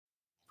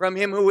from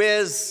him who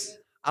is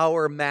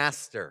our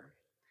master.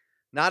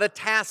 Not a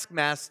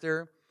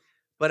taskmaster,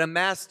 but a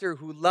master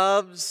who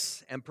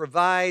loves and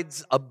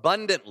provides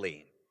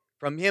abundantly.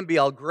 From him be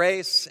all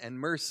grace and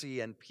mercy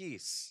and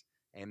peace.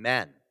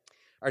 Amen.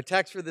 Our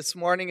text for this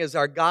morning is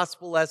our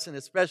gospel lesson,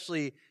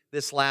 especially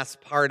this last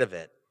part of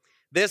it.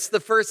 This, the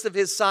first of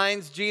his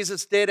signs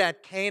Jesus did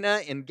at Cana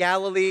in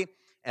Galilee,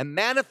 and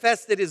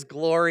manifested his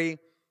glory,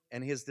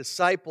 and his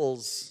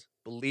disciples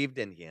believed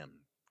in him.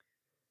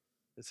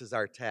 This is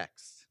our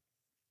text.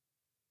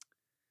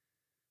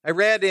 I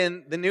read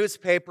in the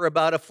newspaper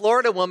about a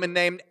Florida woman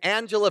named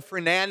Angela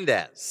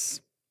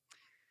Fernandez.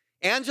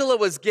 Angela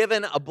was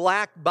given a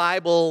black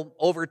Bible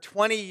over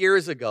 20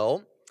 years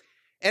ago,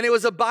 and it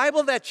was a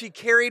Bible that she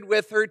carried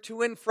with her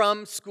to and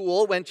from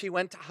school when she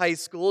went to high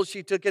school.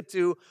 She took it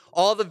to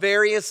all the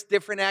various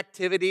different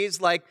activities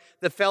like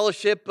the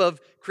Fellowship of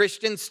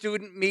Christian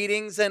Student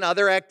Meetings and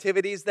other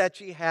activities that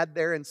she had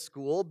there in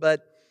school.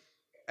 But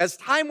as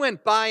time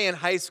went by in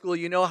high school,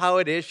 you know how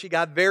it is. She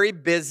got very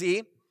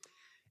busy.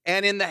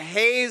 And in the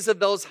haze of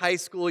those high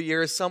school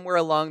years, somewhere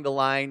along the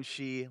line,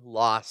 she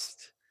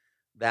lost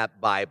that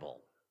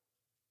Bible.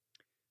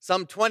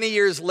 Some 20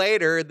 years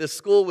later, the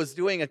school was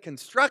doing a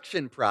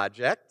construction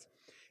project,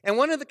 and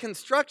one of the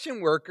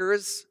construction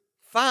workers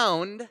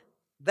found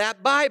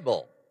that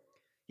Bible.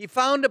 He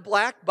found a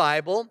black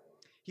Bible.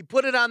 He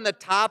put it on the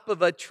top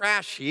of a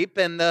trash heap,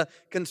 and the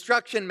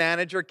construction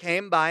manager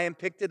came by and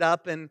picked it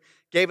up and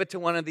gave it to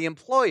one of the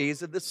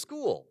employees of the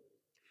school.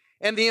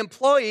 And the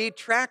employee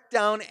tracked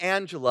down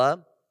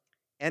Angela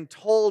and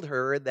told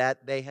her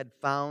that they had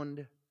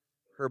found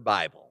her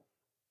Bible.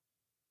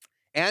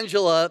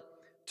 Angela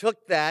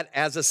took that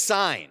as a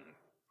sign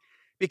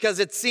because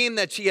it seemed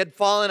that she had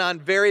fallen on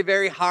very,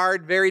 very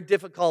hard, very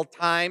difficult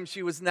times.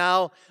 She was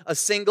now a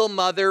single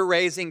mother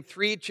raising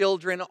 3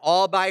 children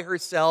all by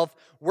herself,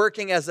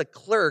 working as a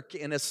clerk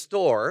in a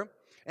store.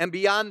 And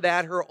beyond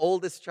that, her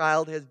oldest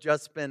child has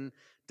just been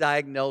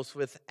diagnosed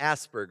with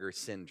Asperger's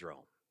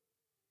syndrome.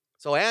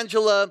 So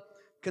Angela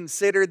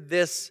considered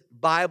this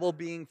Bible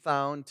being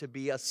found to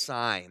be a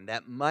sign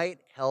that might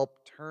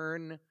help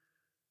turn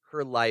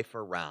her life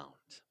around.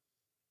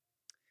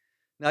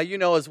 Now, you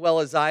know as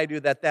well as I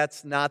do that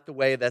that's not the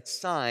way that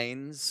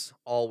signs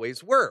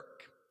always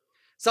work.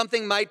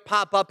 Something might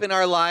pop up in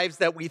our lives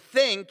that we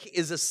think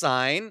is a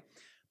sign,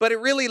 but it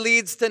really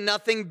leads to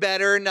nothing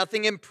better,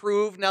 nothing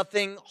improved,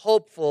 nothing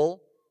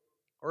hopeful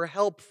or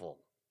helpful.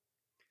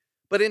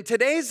 But in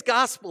today's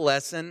gospel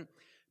lesson,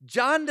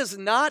 John does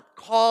not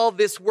call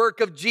this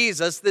work of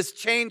Jesus, this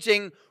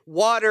changing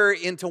water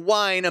into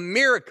wine, a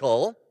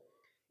miracle.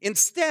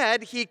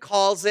 Instead, he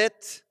calls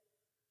it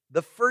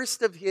the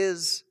first of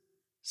his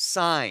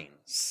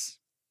signs.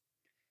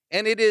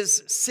 And it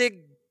is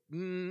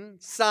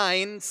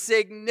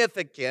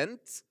significant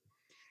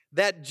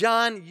that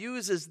John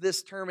uses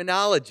this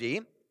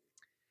terminology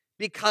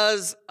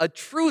because a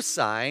true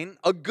sign,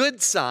 a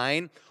good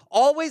sign,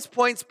 always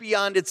points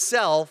beyond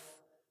itself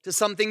to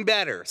something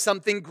better,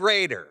 something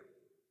greater.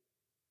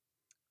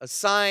 A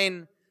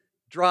sign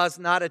draws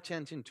not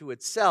attention to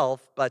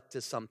itself, but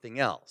to something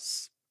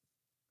else.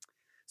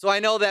 So I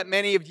know that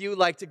many of you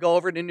like to go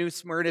over to New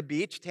Smyrna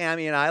Beach.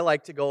 Tammy and I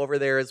like to go over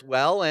there as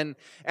well. And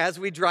as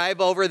we drive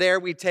over there,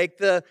 we take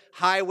the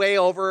highway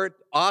over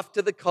off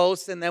to the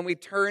coast, and then we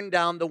turn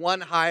down the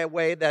one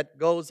highway that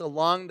goes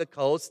along the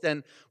coast.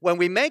 And when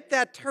we make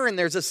that turn,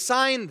 there's a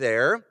sign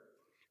there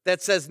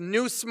that says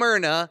New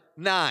Smyrna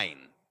 9.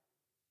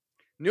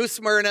 New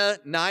Smyrna,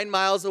 9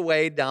 miles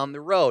away down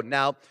the road.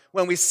 Now,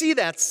 when we see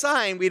that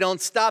sign, we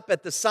don't stop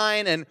at the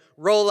sign and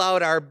roll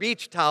out our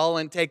beach towel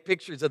and take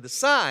pictures of the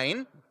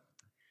sign.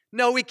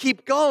 No, we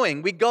keep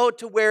going. We go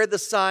to where the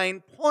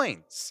sign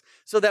points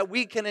so that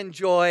we can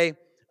enjoy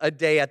a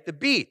day at the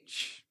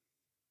beach.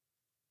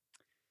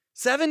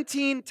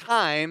 17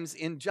 times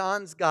in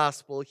John's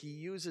gospel, he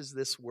uses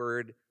this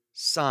word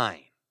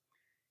sign.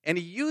 And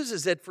he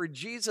uses it for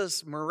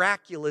Jesus'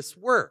 miraculous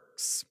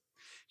works.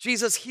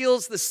 Jesus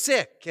heals the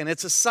sick, and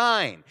it's a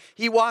sign.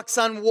 He walks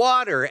on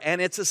water, and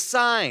it's a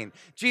sign.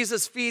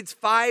 Jesus feeds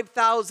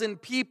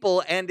 5,000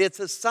 people, and it's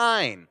a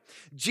sign.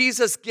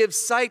 Jesus gives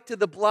sight to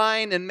the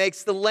blind and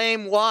makes the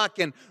lame walk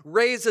and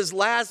raises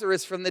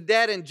Lazarus from the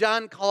dead, and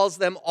John calls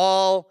them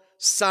all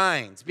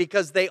signs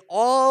because they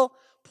all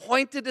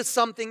pointed to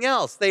something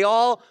else. They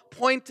all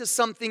point to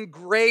something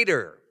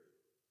greater.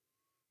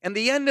 And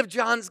the end of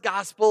John's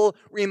gospel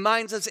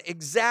reminds us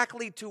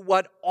exactly to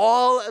what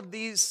all of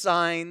these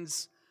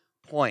signs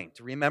point.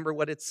 Remember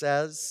what it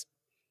says?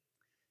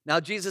 Now,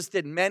 Jesus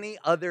did many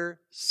other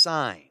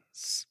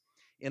signs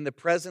in the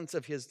presence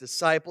of his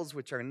disciples,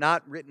 which are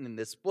not written in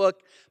this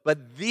book,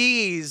 but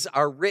these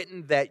are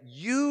written that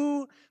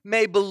you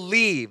may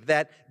believe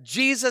that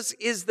Jesus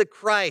is the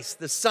Christ,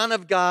 the Son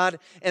of God,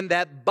 and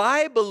that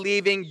by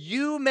believing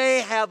you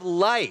may have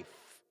life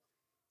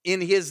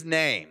in his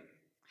name.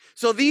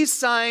 So these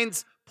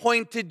signs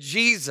point to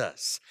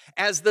Jesus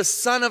as the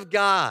Son of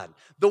God,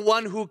 the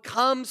one who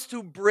comes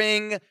to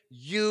bring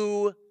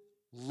you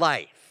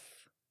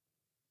life.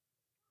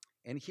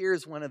 And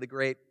here's one of the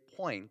great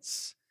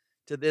points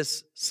to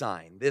this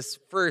sign, this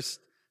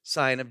first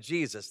sign of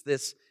Jesus,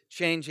 this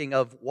changing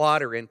of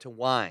water into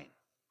wine.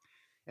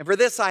 And for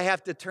this, I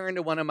have to turn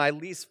to one of my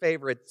least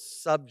favorite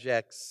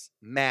subjects,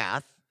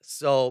 math.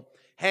 So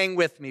hang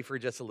with me for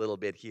just a little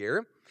bit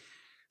here.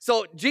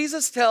 So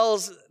Jesus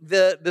tells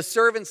the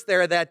servants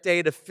there that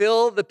day to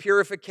fill the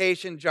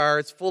purification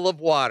jars full of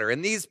water.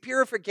 And these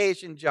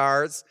purification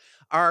jars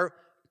are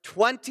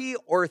 20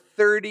 or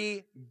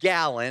 30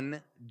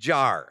 gallon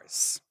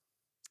jars.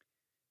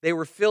 They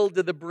were filled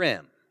to the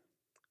brim.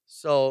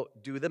 So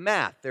do the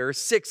math. There are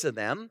 6 of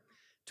them,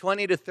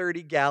 20 to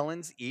 30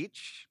 gallons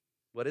each.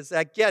 What does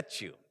that get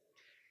you?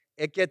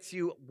 It gets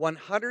you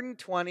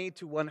 120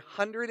 to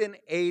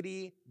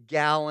 180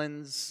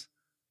 gallons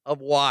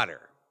of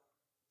water.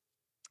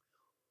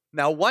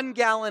 Now, 1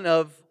 gallon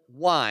of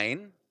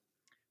wine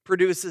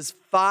produces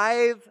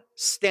 5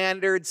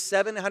 standard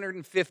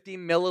 750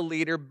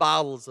 milliliter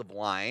bottles of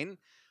wine,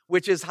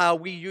 which is how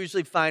we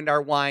usually find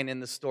our wine in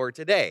the store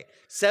today.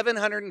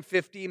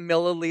 750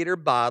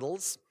 milliliter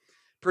bottles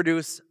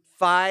produce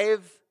 1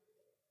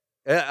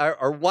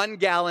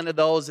 gallon of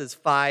those is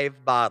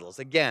 5 bottles.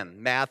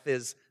 Again, math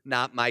is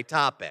not my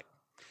topic.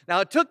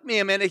 Now, it took me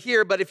a minute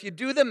here, but if you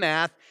do the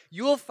math,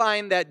 you will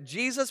find that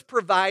Jesus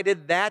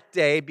provided that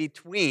day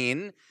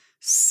between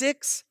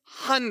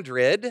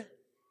 600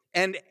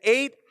 and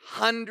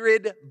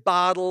 800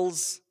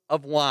 bottles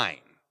of wine.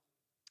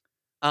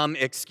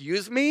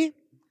 Excuse me?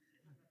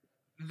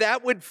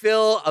 That would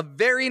fill a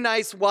very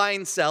nice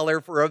wine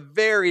cellar for a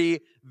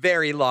very,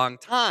 very long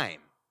time.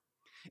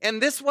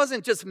 And this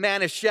wasn't just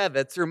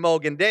Manischewitz or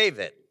Mogen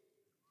David.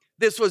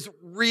 This was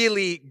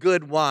really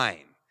good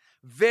wine.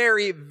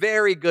 Very,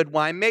 very good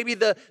wine. Maybe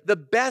the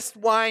best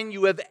wine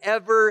you have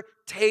ever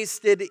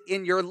tasted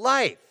in your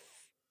life.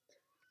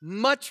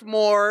 Much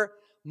more,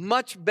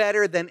 much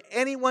better than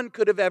anyone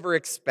could have ever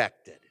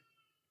expected.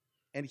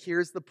 And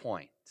here's the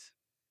point.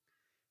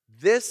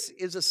 This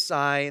is a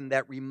sign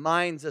that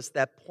reminds us,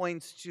 that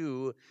points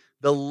to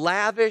the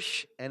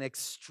lavish and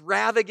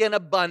extravagant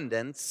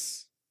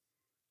abundance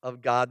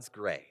of God's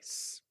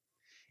grace.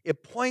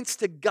 It points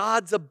to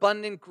God's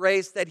abundant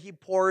grace that He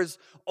pours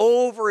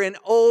over and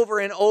over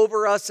and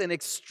over us in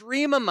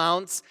extreme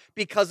amounts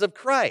because of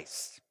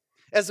Christ.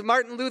 As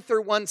Martin Luther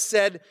once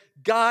said,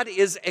 God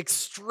is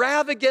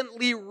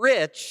extravagantly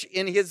rich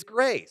in His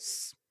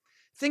grace.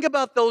 Think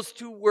about those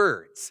 2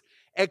 words,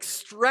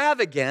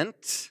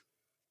 extravagant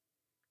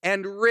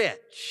and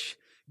rich.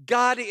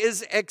 God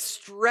is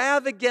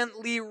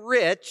extravagantly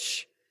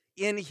rich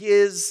in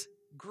His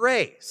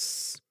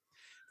grace.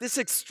 This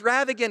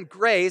extravagant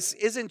grace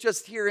isn't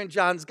just here in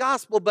John's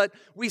gospel, but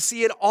we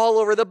see it all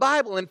over the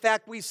Bible. In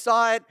fact, we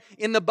saw it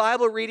in the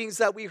Bible readings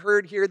that we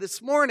heard here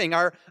this morning.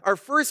 Our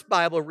first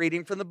Bible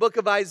reading from the book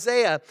of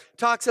Isaiah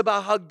talks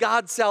about how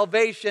God's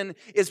salvation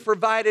is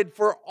provided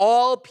for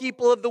all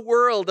people of the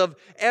world of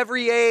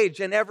every age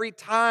and every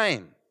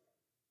time.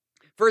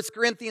 1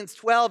 Corinthians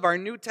 12, our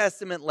New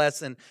Testament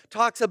lesson,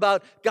 talks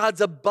about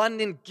God's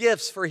abundant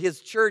gifts for His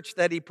church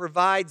that He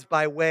provides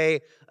by way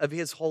of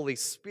His Holy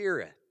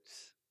Spirit.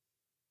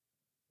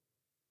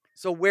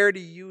 So where do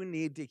you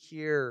need to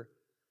hear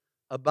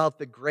about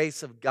the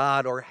grace of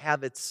God or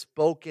have it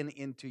spoken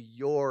into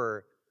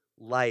your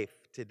life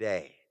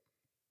today?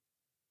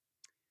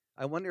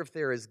 I wonder if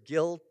there is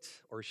guilt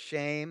or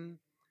shame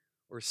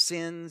or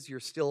sins you're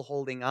still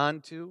holding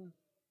on to.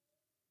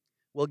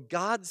 Well,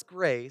 God's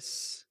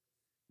grace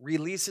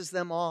releases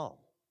them all.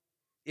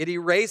 It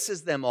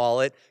erases them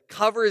all. It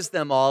covers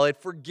them all. It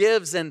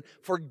forgives and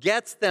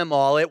forgets them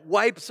all. It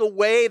wipes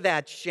away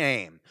that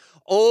shame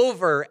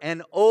over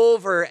and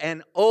over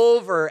and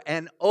over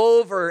and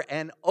over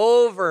and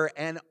over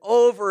and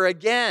over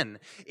again.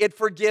 It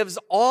forgives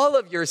all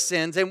of your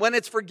sins. And when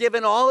it's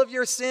forgiven all of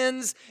your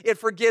sins, it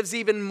forgives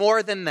even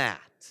more than that.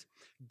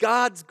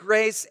 God's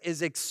grace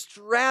is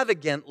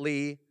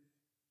extravagantly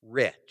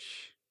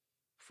rich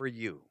for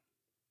you.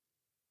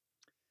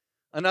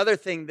 Another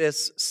thing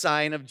this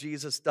sign of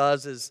Jesus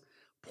does is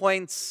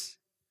points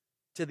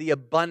to the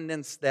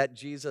abundance that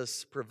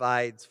Jesus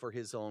provides for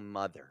His own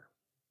mother.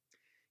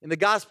 In the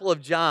Gospel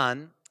of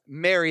John,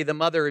 Mary, the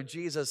mother of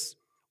Jesus,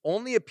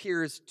 only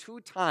appears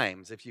 2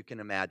 times, if you can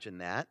imagine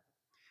that.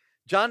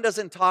 John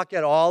doesn't talk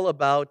at all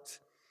about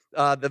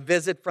the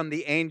visit from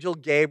the angel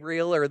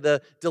Gabriel or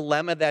the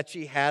dilemma that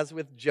she has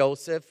with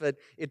Joseph.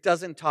 It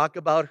doesn't talk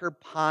about her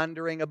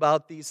pondering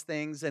about these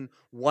things and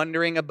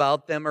wondering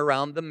about them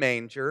around the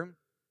manger.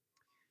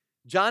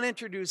 John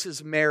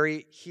introduces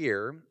Mary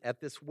here at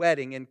this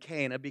wedding in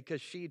Cana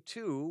because she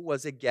too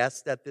was a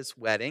guest at this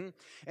wedding,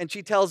 and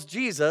she tells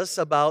Jesus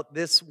about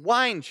this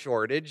wine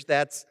shortage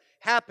that's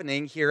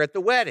happening here at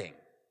the wedding.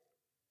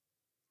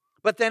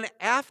 But then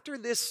after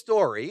this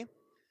story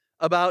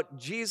about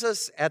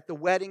Jesus at the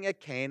wedding at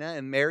Cana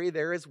and Mary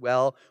there as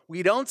well,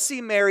 we don't see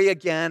Mary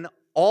again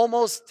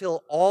almost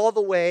till all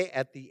the way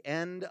at the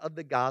end of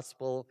the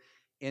gospel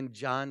in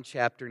John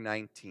chapter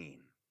 19.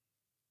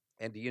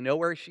 And do you know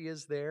where she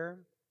is there?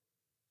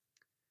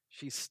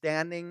 She's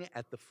standing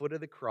at the foot of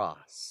the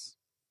cross.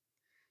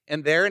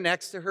 And there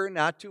next to her,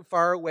 not too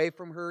far away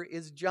from her,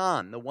 is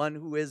John, the one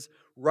who is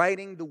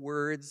writing the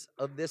words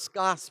of this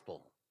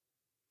gospel.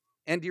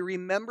 And do you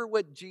remember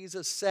what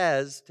Jesus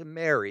says to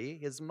Mary,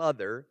 his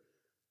mother,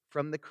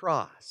 from the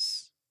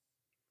cross?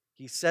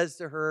 He says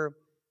to her,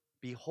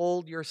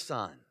 "Behold your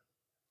son."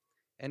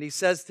 And he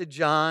says to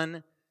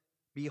John,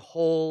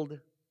 "Behold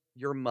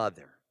your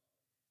mother."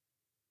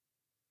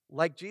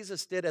 Like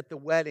Jesus did at the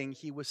wedding,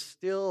 he was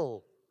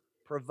still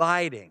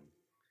providing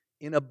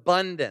in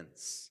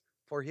abundance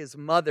for his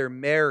mother,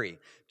 Mary.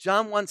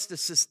 John wants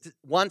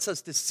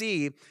us to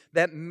see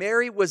that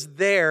Mary was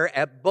there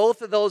at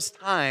both of those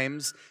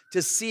times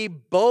to see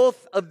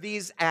both of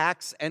these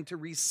acts and to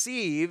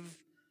receive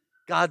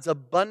God's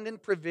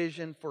abundant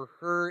provision for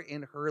her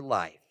in her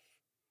life.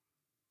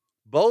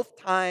 Both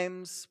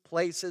times,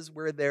 places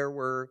where there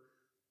were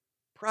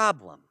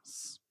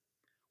problems.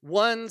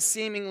 One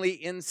seemingly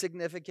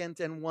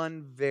insignificant and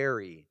one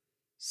very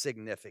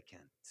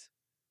significant.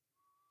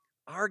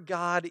 Our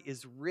God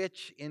is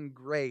rich in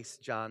grace,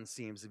 John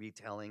seems to be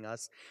telling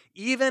us,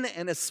 even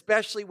and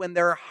especially when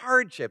there are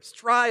hardships,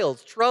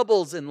 trials,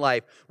 troubles in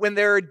life, when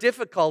there are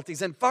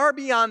difficulties. And far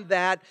beyond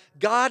that,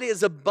 God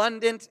is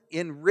abundant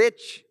in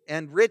rich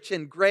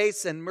in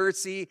grace and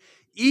mercy,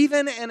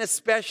 even and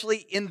especially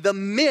in the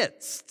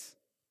midst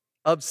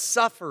of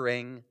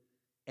suffering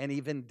and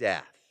even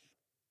death.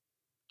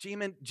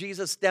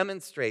 Jesus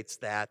demonstrates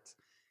that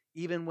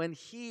even when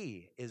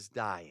he is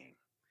dying.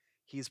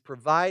 He's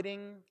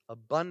providing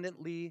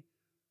abundantly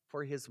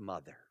for his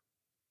mother.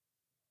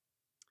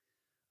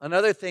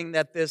 Another thing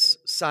that this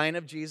sign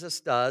of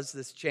Jesus does,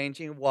 this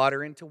changing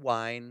water into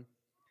wine,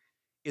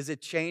 is it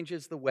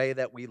changes the way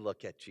that we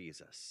look at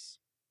Jesus.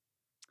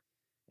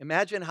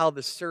 Imagine how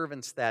the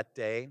servants that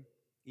day,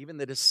 even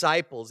the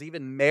disciples,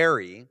 even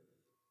Mary,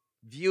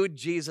 viewed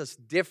Jesus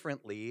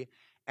differently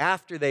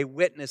after they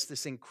witnessed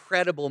this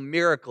incredible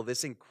miracle,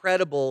 this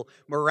incredible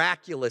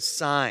miraculous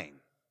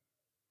sign.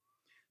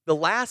 The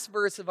last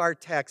verse of our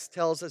text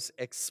tells us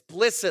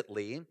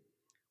explicitly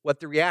what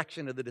the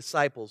reaction of the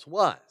disciples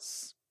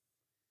was.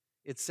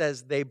 It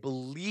says they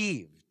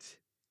believed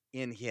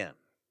in him.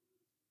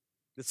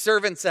 The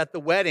servants at the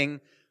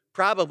wedding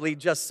probably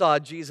just saw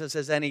Jesus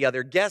as any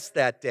other guest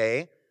that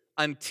day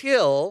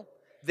until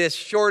this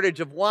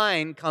shortage of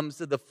wine comes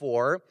to the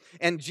fore,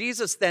 and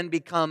Jesus then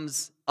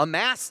becomes a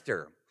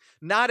master.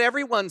 Not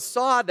everyone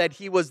saw that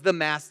he was the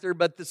master,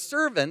 but the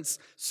servants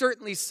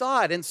certainly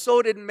saw it, and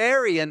so did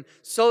Mary, and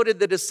so did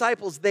the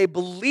disciples. They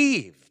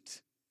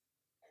believed.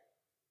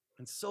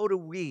 And so do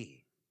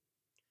we.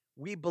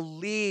 We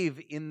believe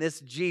in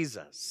this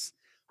Jesus,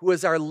 who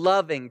is our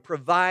loving,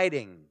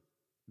 providing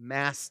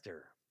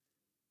master.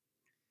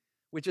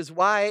 Which is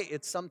why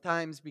it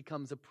sometimes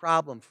becomes a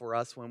problem for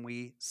us when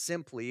we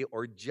simply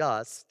or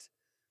just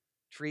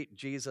treat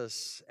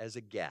Jesus as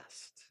a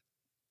guest.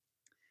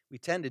 We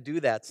tend to do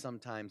that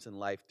sometimes in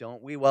life,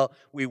 don't we? Well,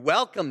 we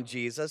welcome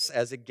Jesus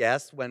as a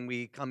guest when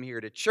we come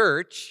here to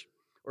church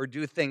or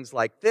do things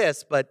like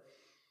this, but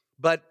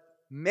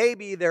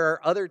maybe there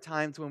are other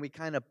times when we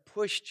kind of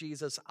push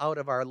Jesus out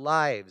of our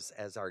lives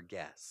as our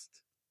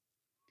guest.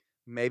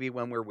 Maybe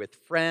when we're with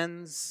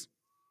friends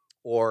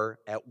or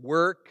at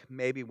work,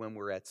 maybe when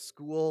we're at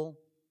school.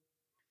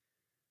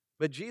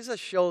 But Jesus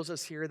shows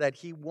us here that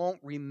he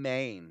won't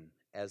remain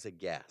as a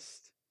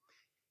guest.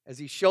 As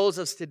he shows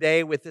us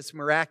today with this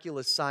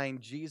miraculous sign,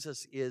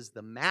 Jesus is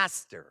the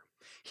master.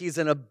 He's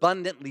an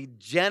abundantly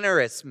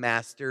generous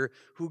master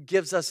who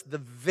gives us the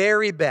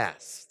very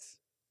best.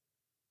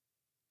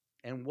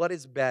 And what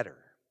is better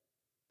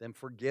than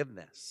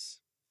forgiveness?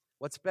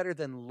 What's better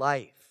than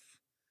life?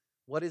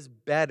 What is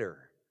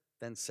better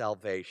than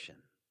salvation?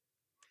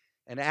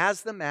 And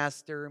as the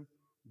master,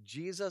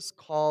 Jesus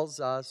calls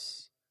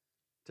us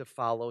to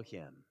follow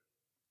him.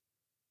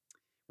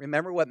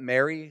 Remember what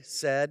Mary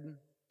said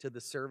to the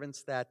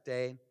servants that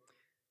day?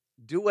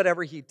 Do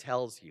whatever he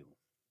tells you.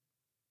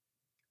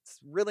 It's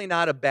really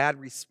not a bad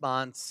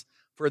response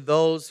for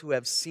those who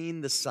have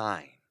seen the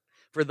sign,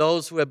 for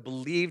those who have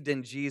believed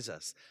in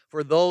Jesus,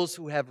 for those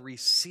who have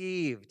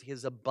received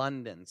his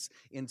abundance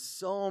in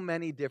so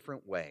many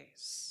different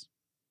ways.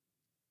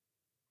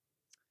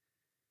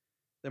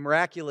 The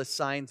miraculous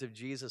signs of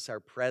Jesus are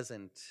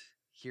present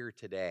here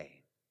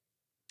today.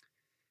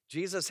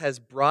 Jesus has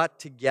brought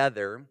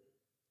together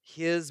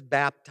his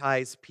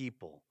baptized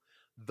people,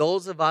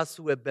 those of us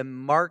who have been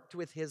marked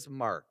with his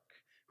mark,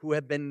 who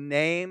have been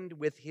named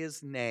with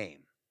his name.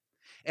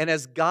 And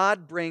as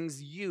God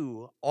brings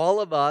you,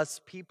 all of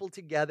us, people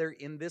together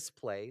in this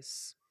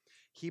place,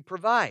 he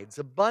provides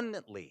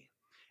abundantly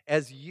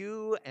as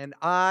you and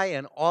I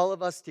and all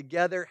of us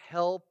together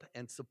help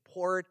and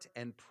support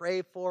and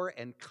pray for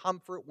and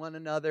comfort one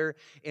another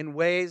in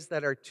ways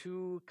that are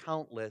too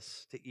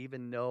countless to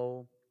even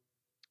know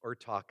or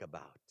talk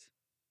about.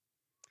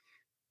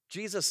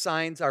 Jesus'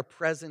 signs are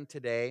present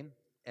today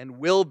and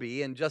will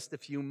be in just a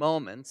few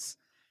moments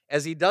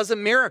as he does a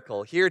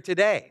miracle here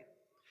today.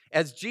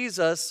 As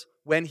Jesus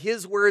when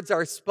his words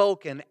are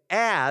spoken,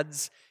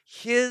 adds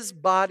his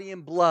body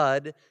and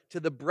blood to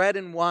the bread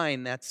and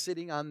wine that's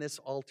sitting on this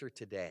altar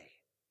today.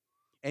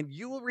 And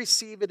you will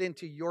receive it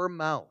into your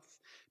mouth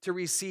to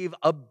receive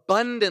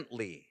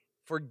abundantly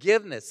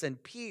forgiveness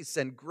and peace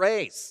and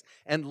grace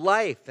and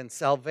life and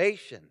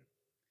salvation.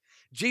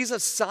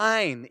 Jesus'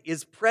 sign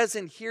is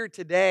present here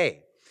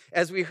today.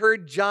 As we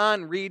heard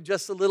John read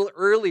just a little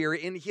earlier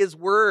in his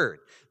word,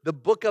 the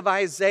book of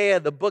Isaiah,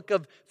 the book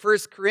of 1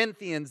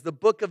 Corinthians, the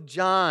book of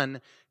John,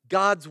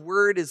 God's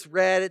word is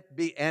read,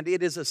 and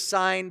it is a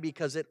sign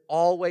because it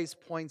always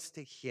points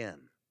to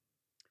him,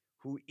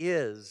 who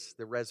is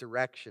the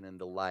resurrection and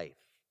the life.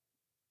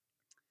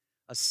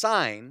 A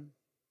sign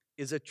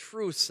is a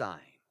true sign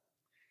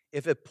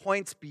if it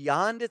points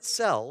beyond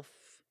itself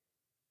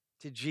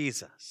to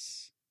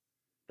Jesus,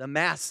 the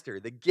master,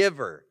 the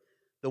giver,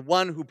 the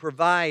one who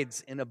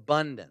provides in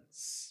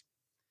abundance.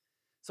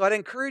 So I'd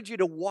encourage you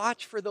to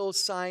watch for those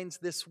signs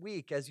this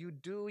week as you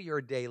do your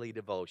daily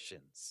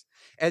devotions,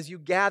 as you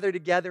gather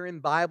together in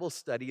Bible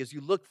study, as you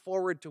look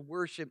forward to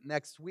worship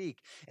next week,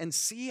 and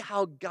see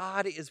how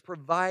God is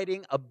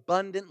providing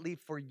abundantly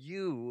for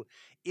you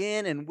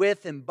in and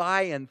with and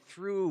by and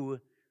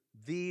through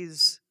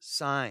these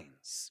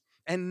signs.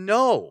 And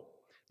know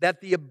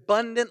that the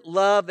abundant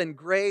love and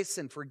grace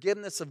and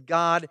forgiveness of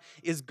God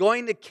is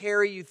going to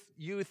carry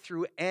you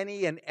through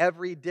any and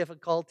every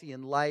difficulty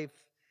in life,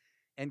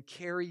 and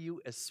carry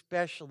you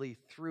especially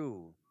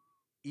through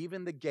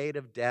even the gate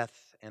of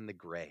death and the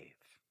grave.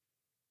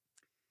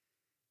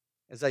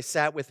 As I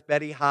sat with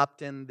Betty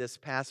Hopton this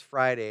past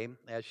Friday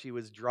as she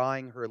was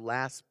drawing her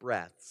last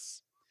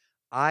breaths,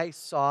 I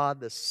saw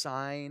the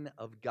sign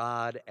of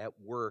God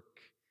at work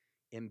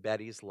in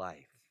Betty's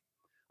life.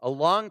 A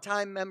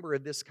longtime member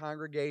of this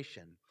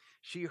congregation,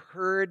 she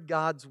heard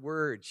God's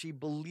word. She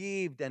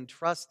believed and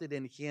trusted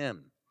in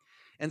him.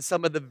 And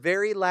some of the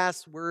very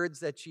last words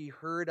that she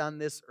heard on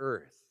this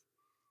earth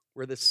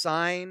were the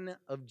sign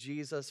of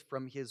Jesus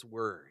from his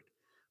word,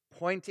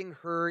 pointing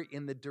her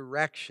in the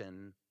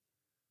direction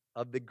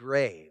of the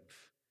grave,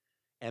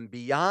 and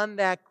beyond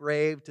that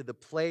grave to the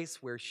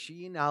place where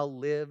she now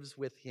lives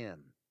with him,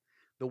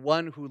 the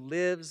one who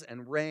lives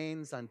and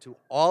reigns unto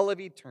all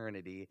of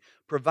eternity,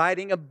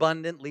 providing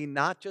abundantly,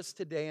 not just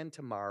today and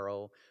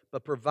tomorrow,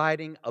 but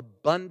providing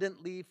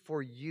abundantly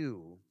for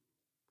you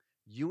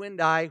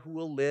and I, who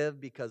will live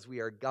because we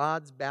are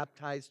God's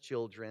baptized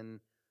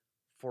children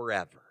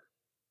forever.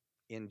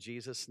 In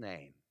Jesus'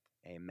 name,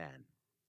 amen.